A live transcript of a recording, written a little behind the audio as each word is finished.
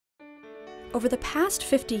Over the past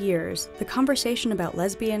 50 years, the conversation about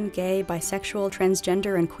lesbian, gay, bisexual,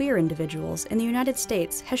 transgender, and queer individuals in the United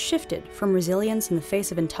States has shifted from resilience in the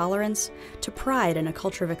face of intolerance to pride in a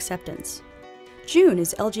culture of acceptance. June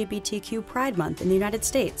is LGBTQ Pride Month in the United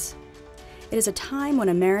States. It is a time when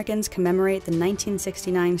Americans commemorate the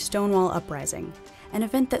 1969 Stonewall Uprising, an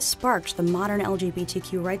event that sparked the modern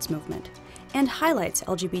LGBTQ rights movement and highlights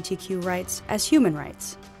LGBTQ rights as human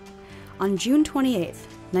rights. On June 28,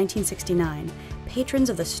 1969, patrons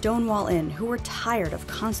of the Stonewall Inn who were tired of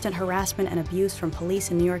constant harassment and abuse from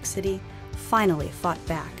police in New York City finally fought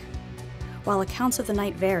back. While accounts of the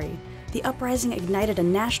night vary, the uprising ignited a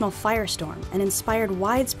national firestorm and inspired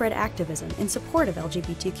widespread activism in support of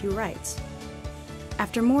LGBTQ rights.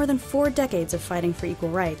 After more than 4 decades of fighting for equal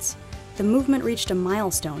rights, the movement reached a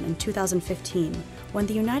milestone in 2015 when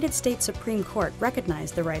the United States Supreme Court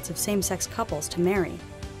recognized the rights of same-sex couples to marry.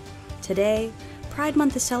 Today, Pride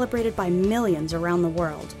Month is celebrated by millions around the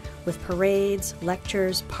world, with parades,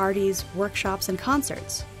 lectures, parties, workshops, and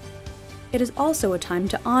concerts. It is also a time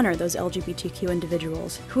to honor those LGBTQ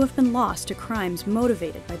individuals who have been lost to crimes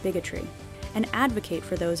motivated by bigotry, and advocate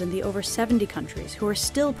for those in the over 70 countries who are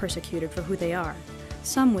still persecuted for who they are,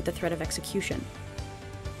 some with the threat of execution.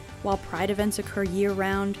 While Pride events occur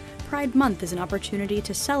year-round, Pride Month is an opportunity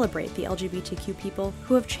to celebrate the LGBTQ people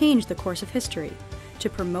who have changed the course of history, to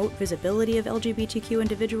promote visibility of LGBTQ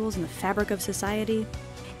individuals in the fabric of society,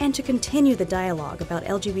 and to continue the dialogue about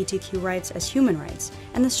LGBTQ rights as human rights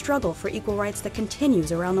and the struggle for equal rights that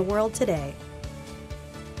continues around the world today.